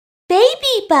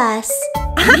BabyBus.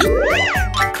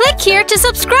 Click here to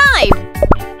subscribe.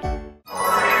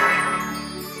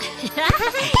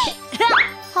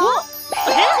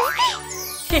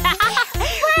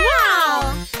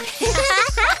 Wow!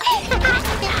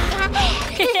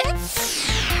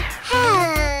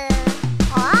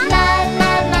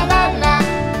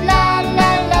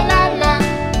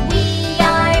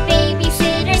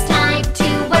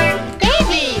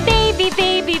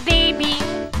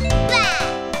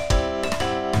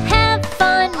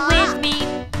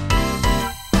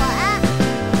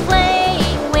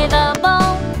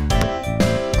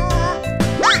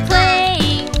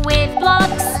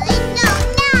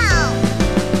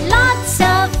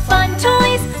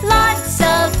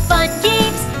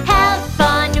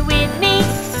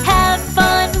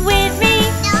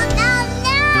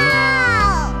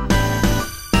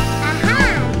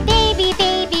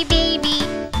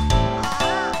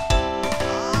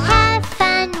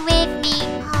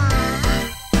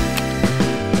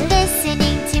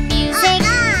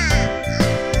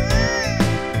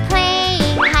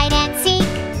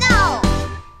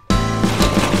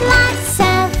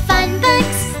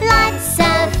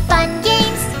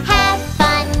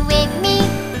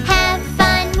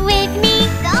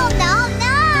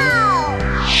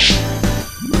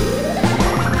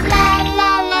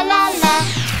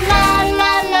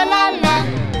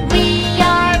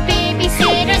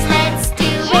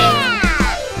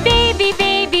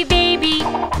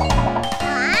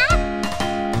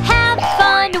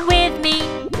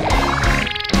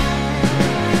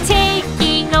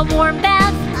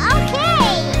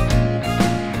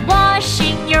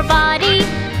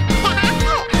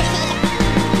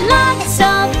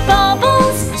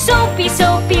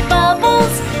 Soapy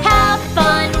bubbles, have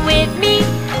fun with me,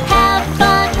 have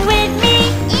fun with me.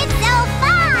 It's so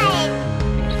fun!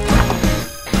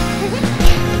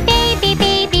 Baby,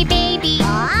 baby, baby.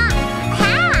 Have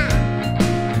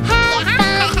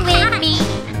fun with me.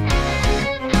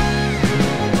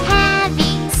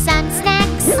 Having some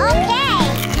snacks. Okay.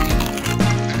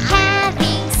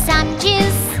 Having some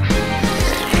juice.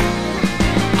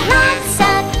 Lots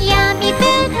of yummy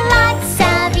food, lots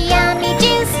of yummy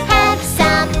juice.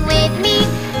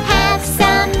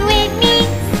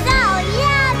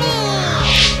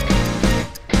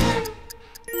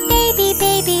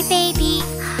 Baby, baby,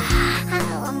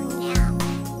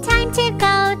 time to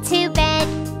go to bed.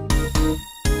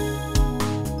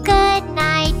 Good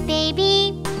night,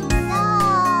 baby.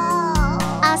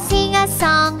 I'll sing a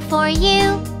song for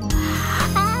you.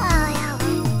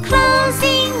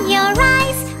 Closing your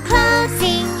eyes,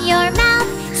 closing your mouth.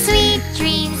 Sweet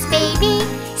dreams, baby,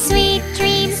 sweet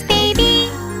dreams, baby.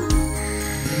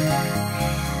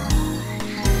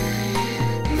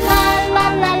 La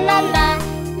la la la la.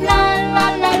 La la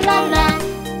la la la.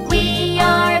 We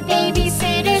are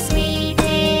babysitters, we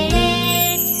did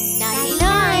it. Night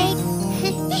night.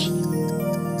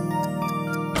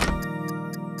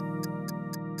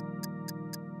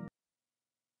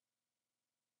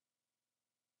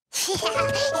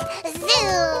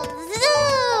 Zoom,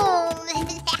 zoom.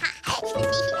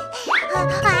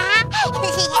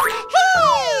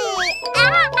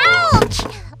 Ouch!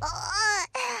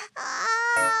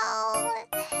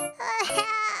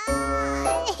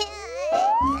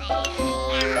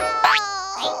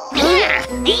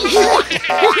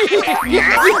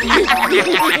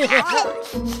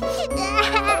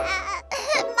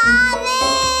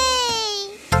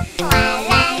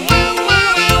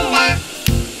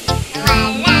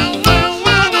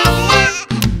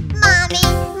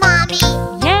 Mommy.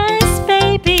 Yes,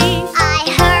 baby. I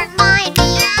hurt my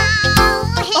knee.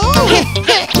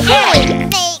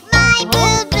 Make my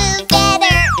boo-boo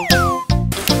better.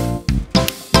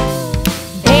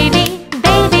 Baby,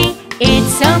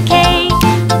 it's okay.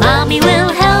 Mommy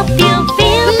will help you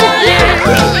feel better.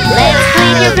 Let's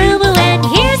clean your boo.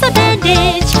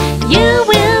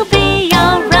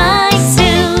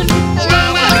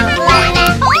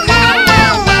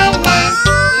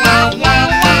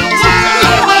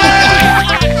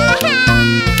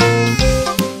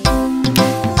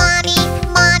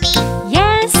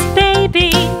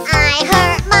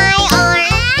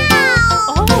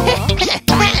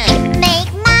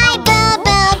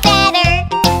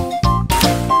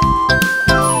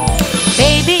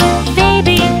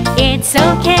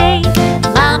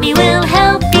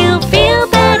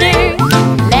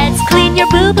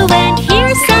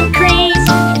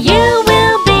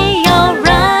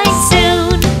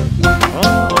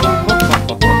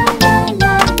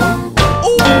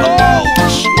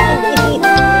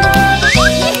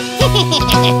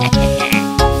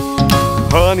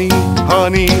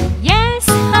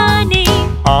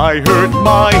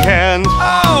 hand.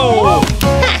 Oh!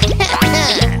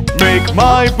 Make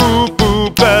my boo-boo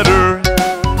better.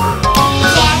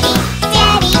 Daddy,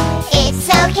 Daddy, it's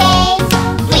okay.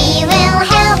 We will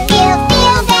help you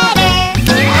feel better.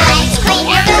 Let's clean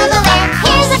your boo-boo and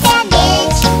here's a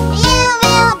bandage. You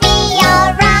will be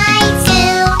alright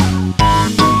soon.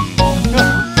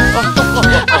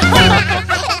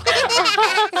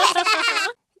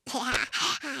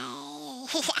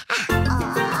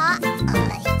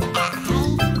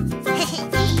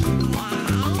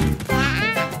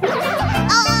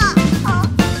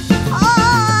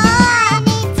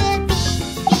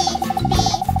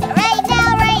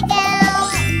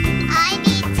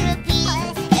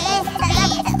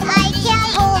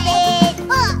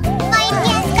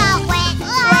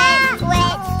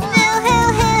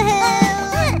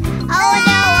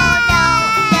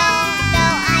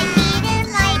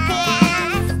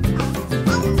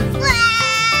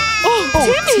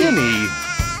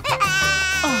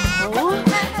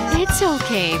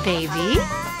 Okay, baby.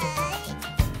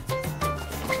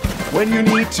 When you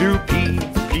need to pee,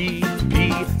 pee,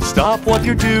 pee, stop what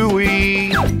you're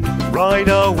doing. Right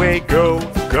away, go,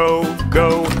 go,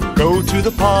 go, go to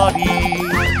the potty.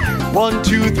 1,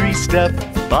 2, 3, step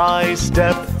by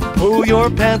step, pull your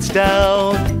pants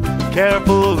down.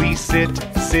 Carefully sit,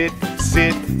 sit,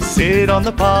 sit, sit on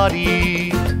the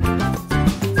potty.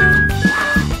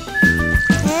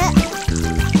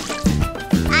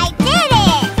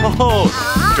 Oh,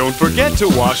 don't forget to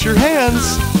wash your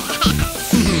hands.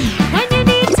 When you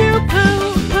need to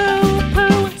poo, poo,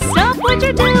 poo, stop what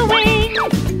you're doing.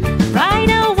 Right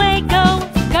away, go,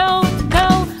 go,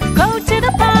 go, go to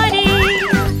the potty.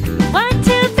 1,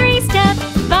 2, 3, step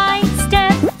by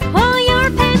step, pull your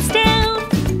pants down.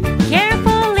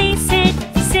 Carefully sit,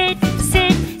 sit,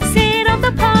 sit, sit on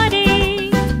the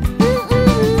potty.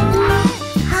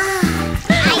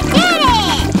 I did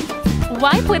it!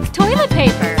 Wipe with toilet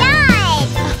paper.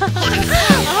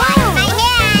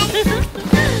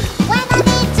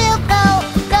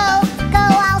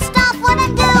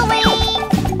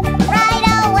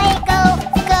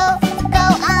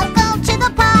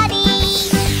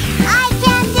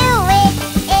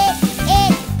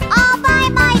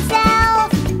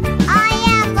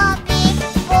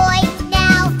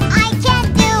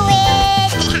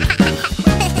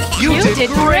 Did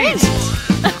great!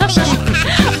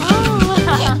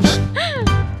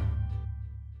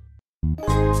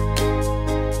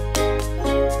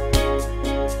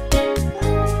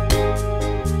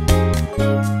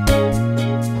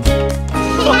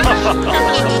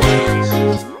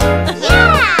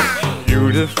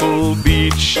 Beautiful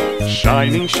beach,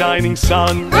 shining, shining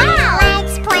sun. Wow,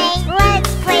 let's play,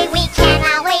 we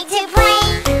cannot wait to play.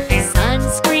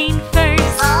 Sunscreen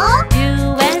first, Oh?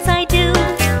 do as I do.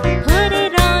 Put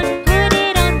it on,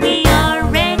 we are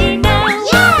ready now.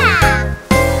 Yeah!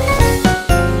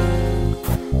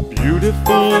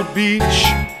 Beautiful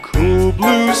beach, cool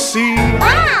blue sea.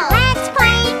 Wow, let's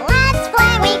play,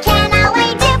 we cannot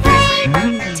wait to play.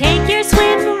 Take your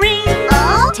swim ring,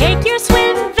 Oh? take your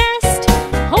swim vest.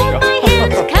 Hold my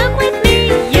hand, come with me,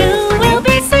 you will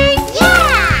be safe.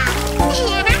 Yeah!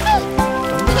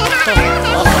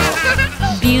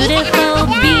 Beautiful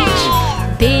beach,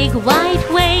 big white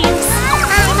waves.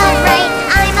 I'm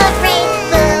afraid,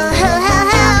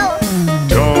 boo-hoo-hoo-hoo.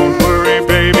 Don't worry,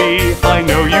 baby, I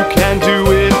know you can do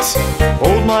it.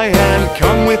 Hold my hand,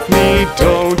 come with me,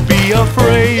 don't be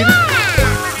afraid.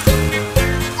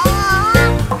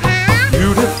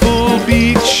 Beautiful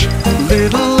beach,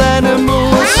 little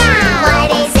animals. What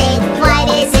is it?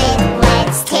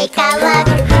 Let's take a look.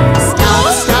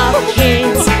 Stop,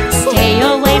 kids, stay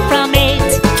away from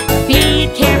it. Be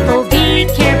careful,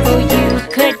 you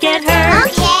could get hurt.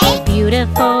 Okay.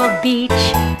 Beautiful beach,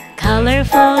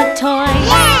 colorful toys.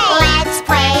 Let's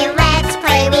play,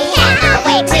 we cannot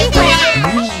wait to play.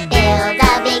 Build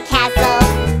a big castle,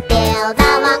 build a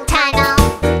long tunnel.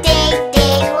 Dig,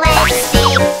 let's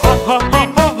dig.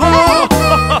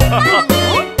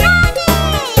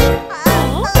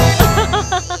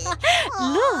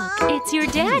 Look, it's your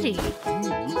daddy.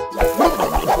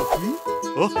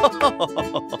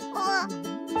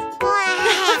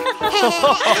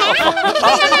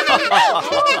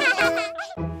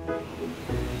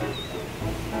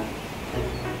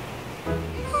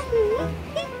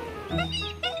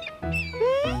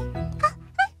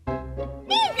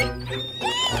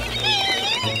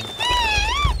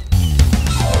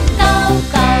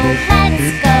 Let's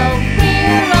go,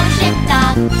 we're ocean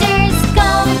doctors.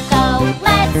 Go,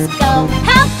 let's go.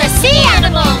 Help the sea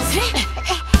animals!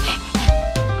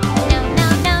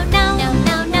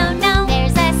 No.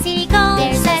 There's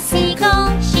a seagull.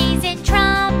 She's in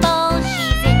trouble.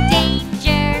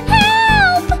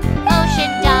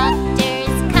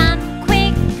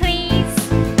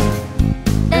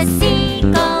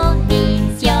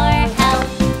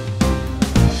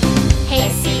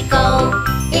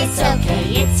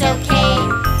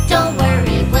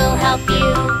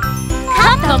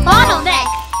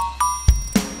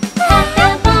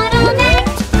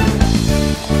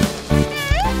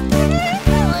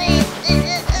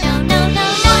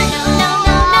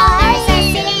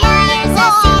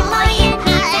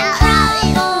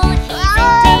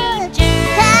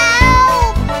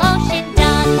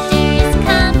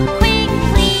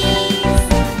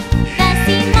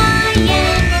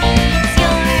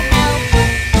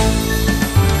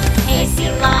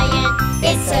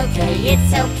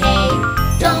 it's okay.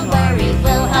 Don't worry,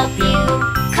 we'll help you.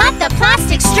 Cut the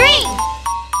plastic string!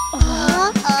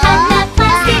 Cut the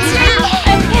plastic string!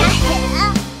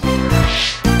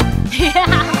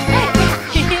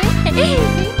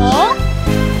 Oh?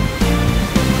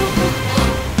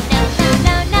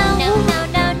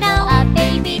 No, a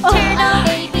baby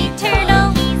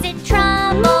turtle, he's in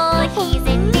trouble, he's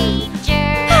in danger.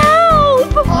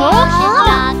 Help!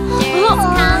 Doctors, come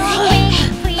quick,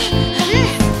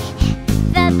 please.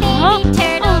 The baby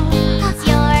turtle needs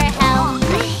your help.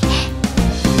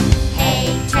 Hey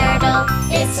turtle,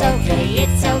 it's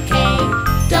okay.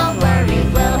 Don't worry,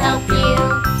 we'll help you.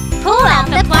 Pull out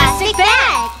the plastic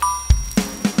bag.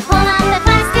 Pull out the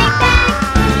plastic bag.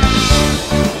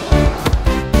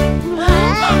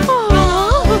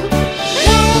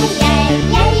 Yay.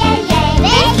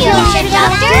 Thank you, Mr.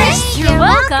 Doctors. You're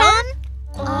welcome.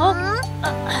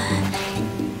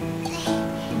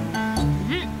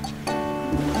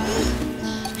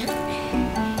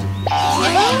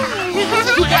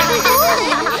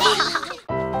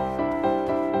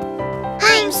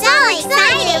 I'm so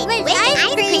excited! Which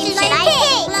ice cream should I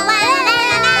pick?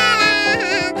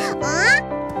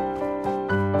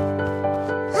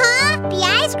 Huh? The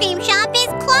ice cream shop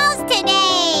is closed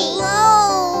today!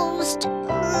 Closed!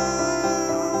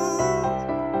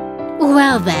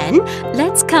 Well then,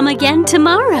 let's come again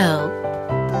tomorrow.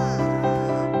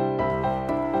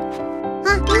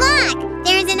 Look!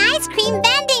 There's an ice cream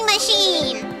vending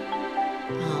machine!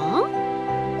 Huh?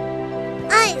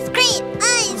 Ice cream!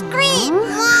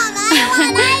 Mom, I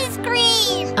want ice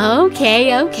cream!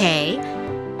 Okay.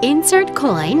 Insert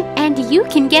coin and you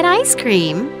can get ice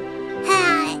cream.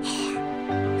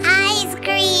 Ice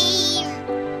cream!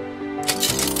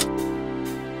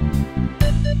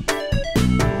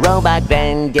 Robot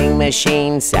vending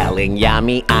machine selling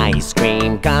yummy ice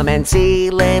cream. Come and see,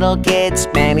 little kids,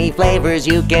 many flavors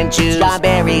you can choose.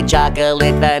 Strawberry,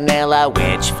 chocolate, vanilla,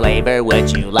 which flavor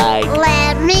would you like?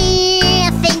 Let me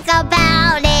think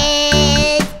about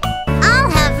it. I'll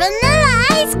have vanilla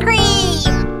ice cream.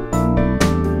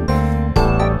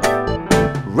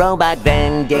 Robot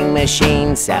vending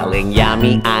machine selling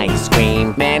yummy ice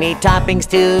cream. Many toppings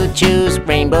to choose,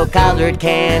 rainbow colored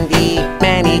candy,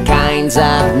 many kinds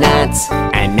of nuts,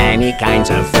 and many kinds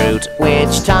of fruit.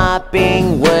 Which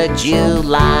topping would you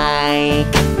like?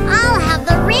 I'll have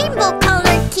the rainbow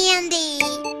colored candy.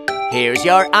 Here's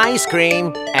your ice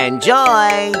cream.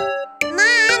 Enjoy!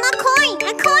 Mom, a coin,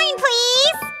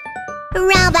 please.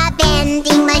 Robot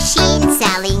vending machine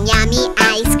selling yummy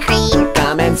ice cream.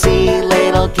 Come and see,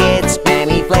 little kids,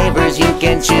 many flavors you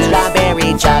can choose.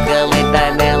 Strawberry, chocolate,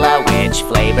 vanilla, which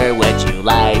flavor would you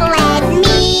like? Let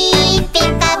me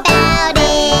think about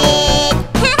it.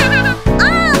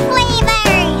 All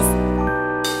flavors.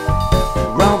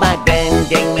 Robot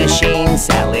vending machine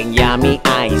selling yummy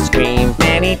ice cream.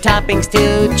 Many toppings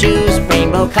to choose,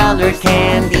 rainbow colored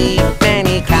candy,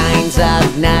 many kinds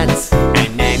of nuts,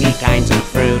 and many kinds of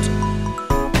fruit.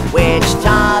 Which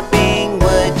topping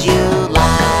would you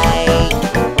like?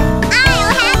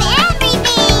 I'll have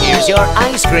everything. Here's your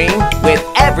ice cream with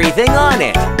everything on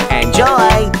it.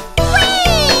 Enjoy!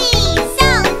 Whee! So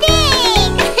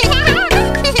big!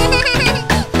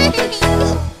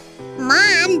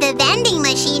 Mom, the vending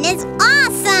machine is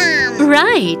awesome!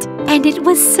 Right, and it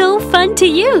was so fun to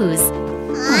use.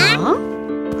 Huh? Aw.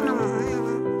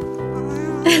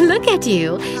 Look at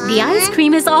you. The ice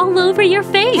cream is all over your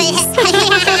face.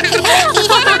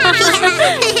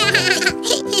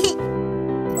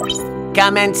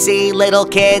 Come and see, little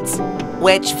kids.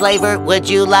 Which flavor would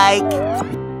you like?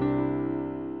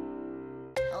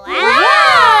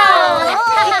 Wow!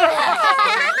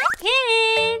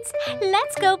 Kids,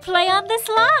 let's go play on the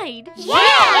slide. Yeah!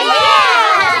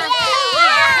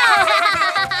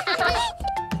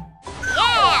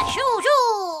 Shoo,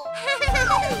 shoo!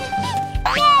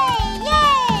 Yay!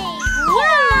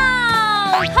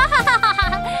 Wow!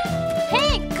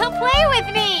 Hey, come play with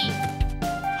me.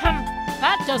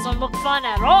 That doesn't look fun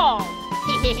at all.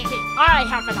 I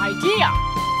have an idea.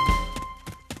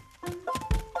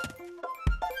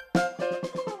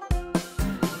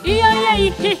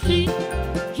 E-I-E-hee-hee,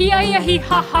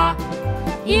 hee-I-E-hee-ha-ha,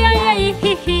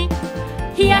 E-I-E-hee-hee,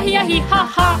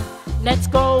 hee-I-E-hee-ha-ha. Let's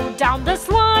go down the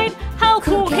slide. How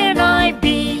cool can I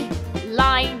be?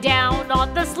 Lying down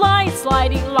on the slide,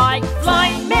 sliding like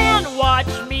flying man. Watch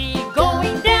me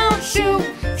going down. Shoo,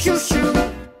 shoo, shoo.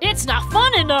 It's not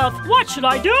fun enough. What should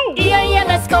I do? Yeah,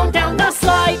 let's go down the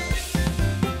slide.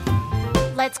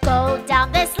 Let's go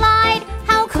down the slide.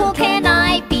 How cool can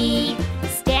I be?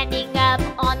 Standing up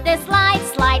on the slide,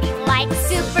 sliding like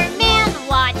Superman.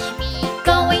 Watch me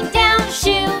going down.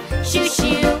 Shoo, shoo,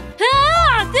 shoo. Ah!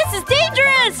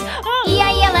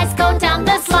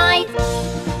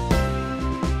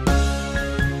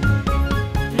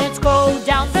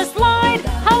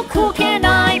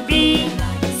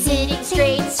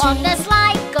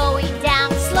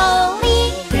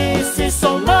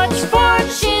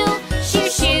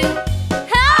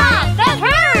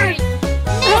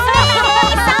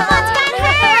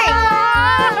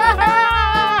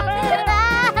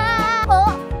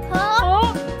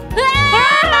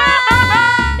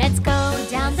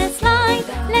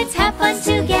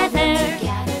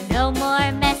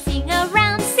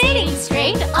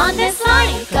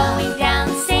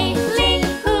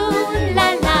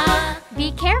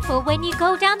 you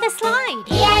go down the slide?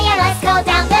 Yeah, let's go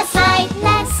down the slide.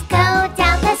 Let's go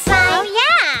down the slide. Oh,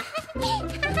 yeah.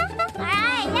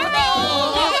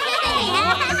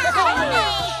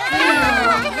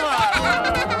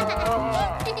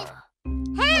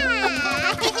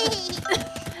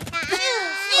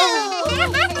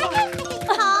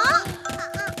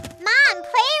 Mom,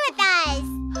 play with us.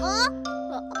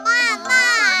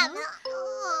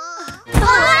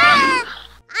 Mom.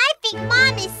 I think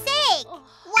Mom is sick.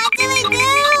 What do we do?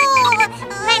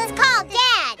 Let's call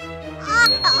Dad.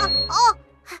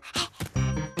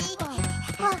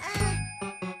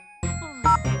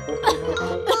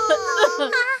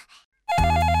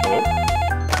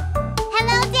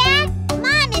 Hello, Dad.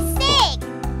 Mom is sick.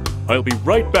 I'll be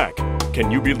right back. Can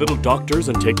you be little doctors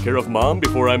and take care of Mom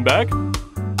before I'm back?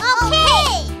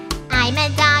 Okay. I'm a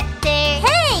doctor.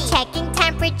 Hey. Checking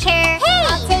temperature. Hey.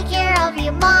 I'll take care of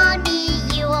you, Mommy.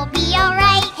 You will be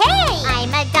alright. Hey.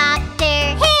 I'm a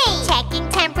doctor. Hey. Checking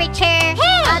temperature.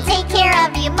 Hey. I'll take care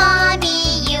of you,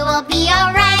 Mommy. You will be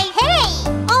alright. Hey.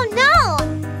 Oh no.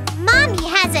 Mommy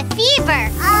has a fever.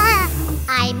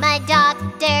 I'm a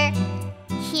doctor.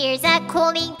 Here's a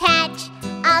cooling patch.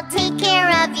 I'll take care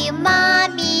of you,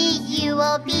 Mommy. You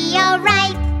will be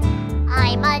alright.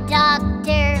 I'm a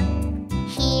doctor.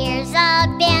 Here's a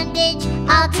bandage.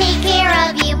 I'll take care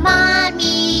of you,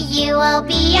 Mommy. You will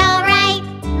be alright.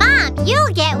 Mom,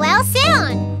 you'll get well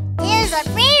soon. Here's a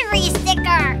bravery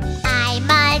sticker. I'm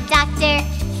a doctor.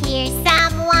 Here's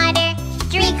some water.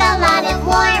 Drink a lot of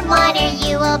warm water.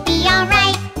 You will be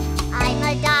alright. I'm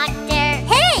a doctor.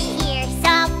 Hey! Here's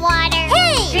some water.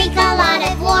 Hey! Drink a lot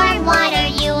of warm water.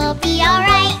 You will be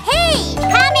alright. Hey!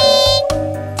 Coming!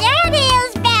 Daddy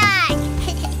is back!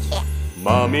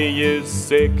 Mommy is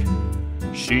sick.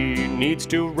 She needs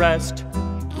to rest.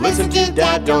 Listen to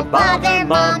Dad, don't bother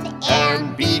Mom,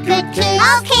 and be good kids.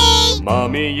 Okay!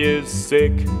 Mommy is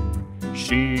sick.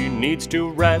 She needs to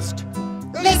rest.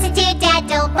 Listen to Dad,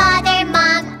 don't bother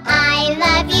Mom. I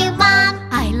love you, Mom.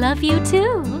 I love you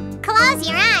too. Close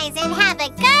your eyes and have a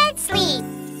good sleep.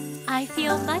 I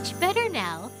feel much better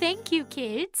now. Thank you,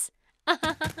 kids.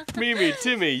 Mimi,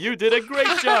 Timmy, you did a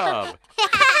great job.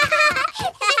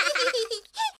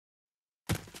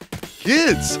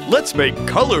 Kids, let's make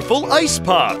colorful ice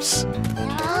pops.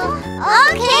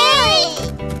 Okay!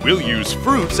 We'll use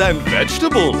fruits and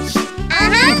vegetables.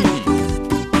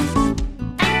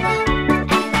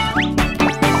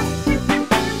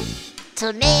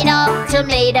 Tomato,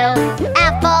 tomato,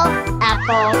 apple,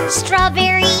 apple,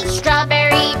 strawberry,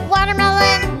 strawberry,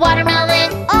 watermelon,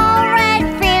 watermelon, all red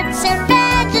fruits and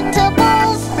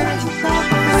vegetables.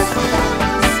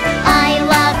 I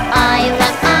love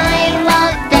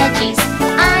veggies.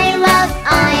 I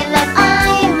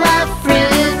love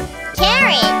fruit.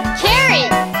 Carrot,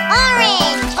 carrot,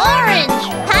 orange, orange,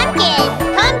 pumpkin,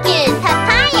 pumpkin,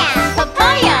 papaya,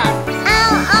 papaya.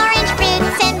 All orange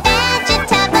fruits and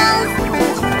vegetables.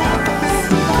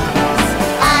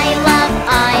 I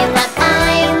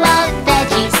love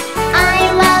veggies. I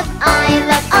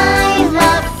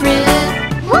love fruit.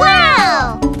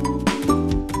 Wow!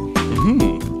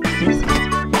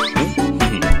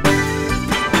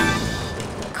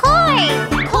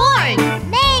 Corn,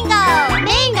 mango,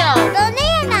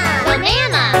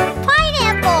 banana,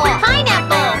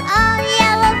 pineapple, all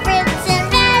yellow fruits and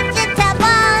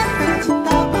vegetables.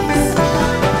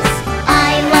 I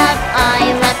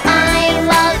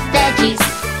love veggies.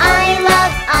 I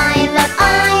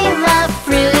love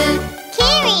fruit.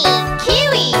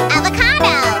 Kiwi,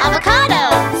 avocado,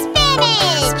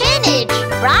 spinach,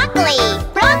 broccoli,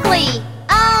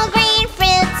 all green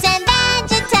fruits and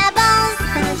vegetables.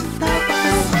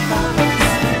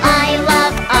 I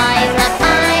love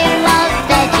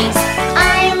veggies.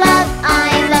 I love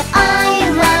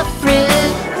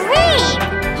fruit.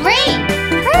 Grape,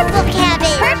 purple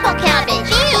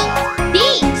cabbage,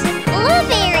 beet,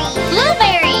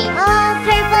 blueberry, all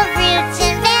purple fruits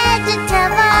and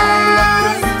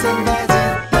vegetables.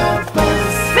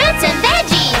 Fruits and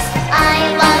veggies. I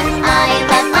love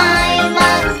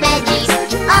veggies.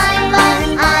 I love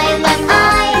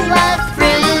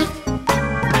fruit.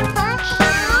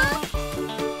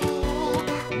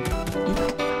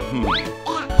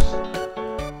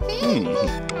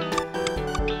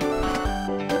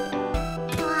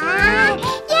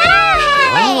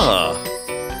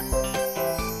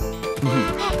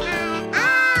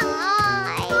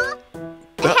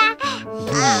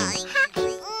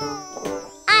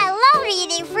 I love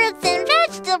eating fruits and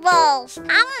vegetables.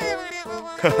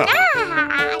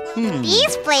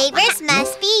 These flavors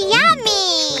must be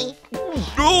yummy.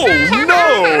 Oh,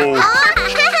 no!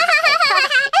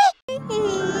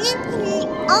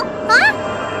 Oh, huh?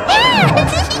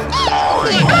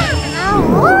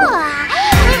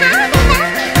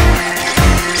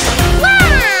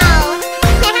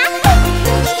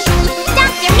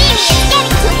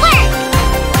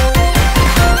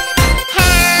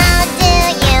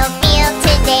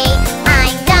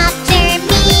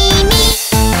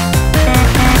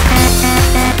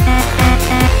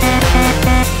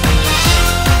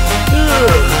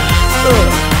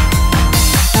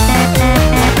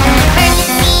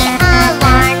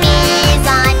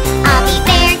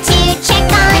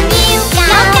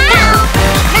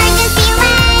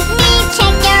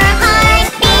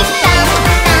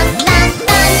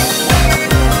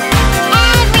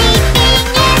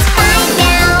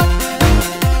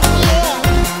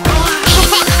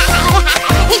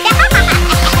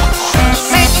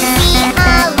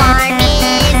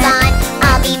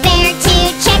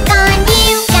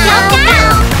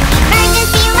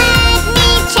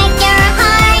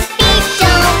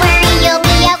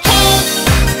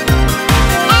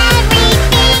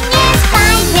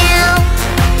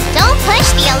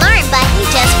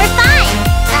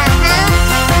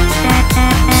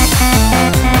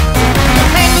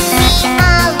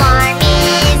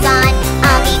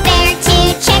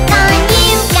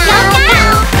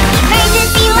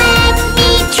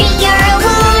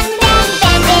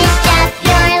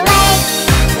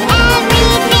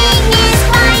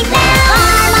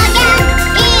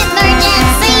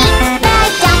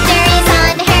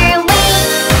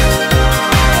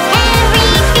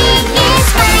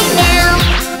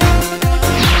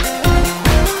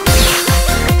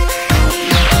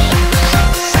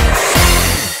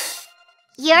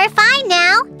 You're fine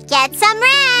now. Get some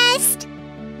rest.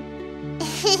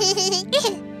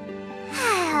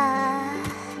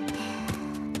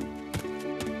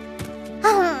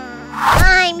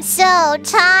 I'm so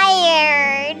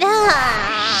tired.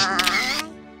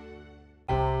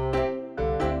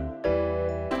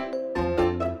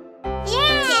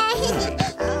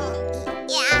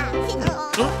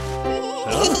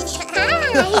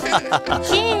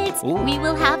 Kids, we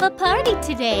will have a party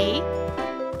today.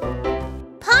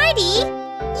 Party?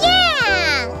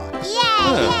 Yeah!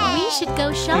 We should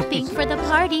go shopping for the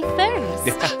party first.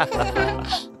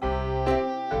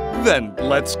 Then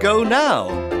let's go now.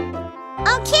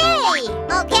 Okay.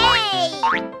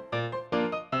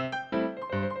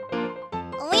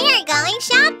 We're going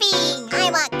shopping.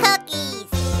 I want cookies.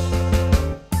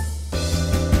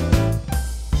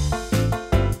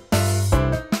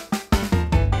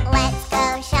 Let's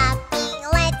go shopping.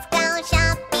 Let's go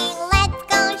shopping. Let's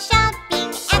go shopping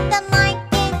at the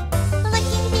market.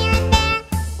 Looking here and there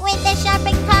with the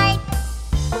shopping cart.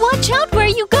 Watch out where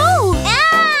you go!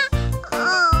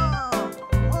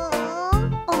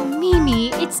 Oh,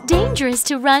 Mimi, it's dangerous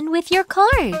to run with your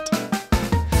cart.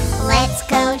 Let's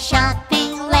go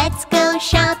shopping, let's go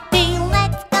shopping,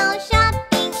 let's go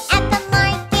shopping at the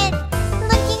market.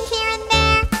 Looking here and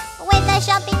there with a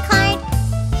shopping cart.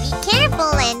 Be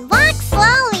careful and walk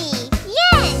slowly.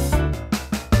 Yes!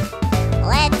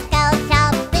 Let's go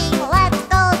shopping, let's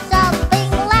go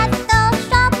shopping, let's go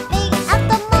shopping at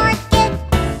the market.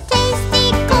 Tasty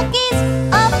cookies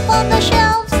up on the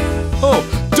shelves. Oh,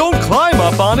 don't climb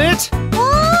up on it!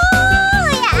 Oh,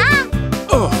 yeah!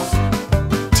 Oh,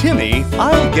 Timmy,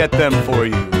 I'll get them for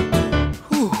you.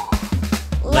 Whew.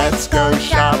 Let's go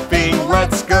shopping,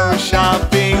 let's go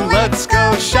shopping, let's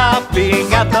go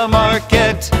shopping at the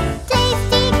market.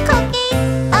 Tasty cookies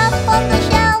up on the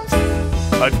shelves.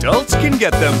 Adults can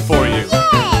get them for you.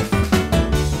 Yes!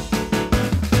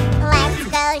 Let's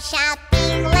go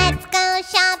shopping, let's go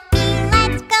shopping,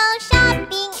 let's go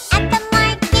shopping at the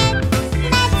market.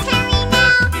 Let's hurry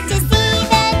now to see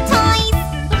the toys.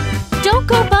 Don't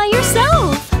go by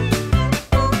yourself.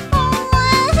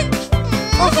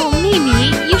 Oh, Mimi,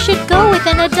 you should go with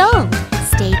an adult.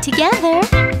 Stay together.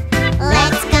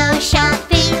 Let's go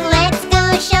shopping, let's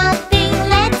go shopping,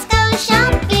 let's go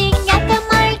shopping at the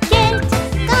market.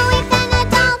 Go with an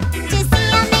adult to see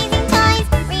amazing toys.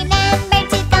 Remember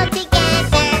to go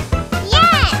together.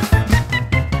 Yes!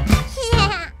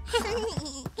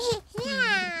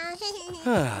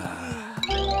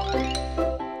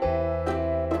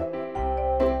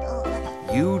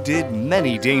 You did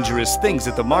many dangerous things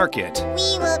at the market.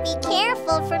 We will be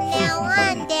careful from now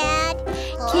on, Dad.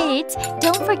 Kids,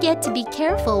 don't forget to be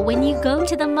careful when you go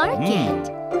to the market.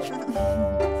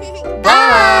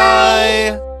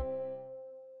 Bye!